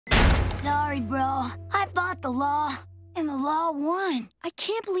sorry, bro. I fought the law, and the law won. I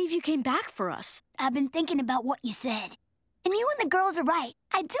can't believe you came back for us. I've been thinking about what you said. And you and the girls are right.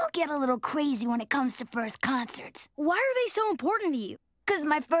 I do get a little crazy when it comes to first concerts. Why are they so important to you? 'Cause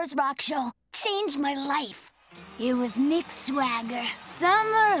my first rock show changed my life. It was Nick's Swagger,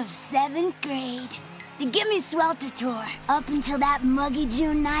 summer of 7th grade. The Gimme Swelter tour. Up until that muggy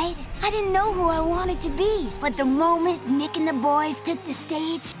June night, I didn't know who I wanted to be. But the moment Nick and the boys took the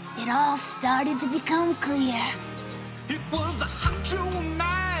stage, it all started to become clear. It was a hot June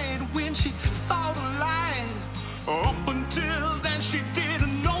night when she saw the light. Up until then, she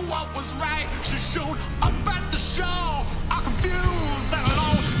didn't know what was right. She showed up at the show, all confused and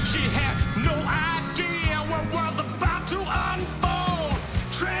alone. She had no idea what was about to unfold.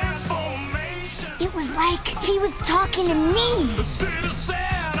 Transformation. It was like he was talking to me. The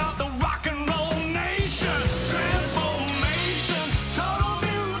citizen of the rock and roll nation. Transformation, total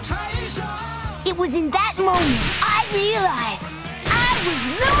mutation. It was in that moment I realized I was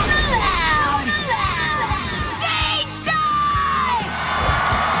Luna Loud. Stage dive!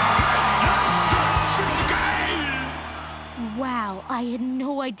 Wow, I had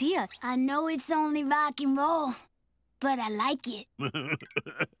no idea. I know it's only rock and roll, but I like it.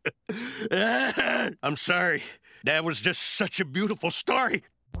 I'm sorry. That was just such a beautiful story.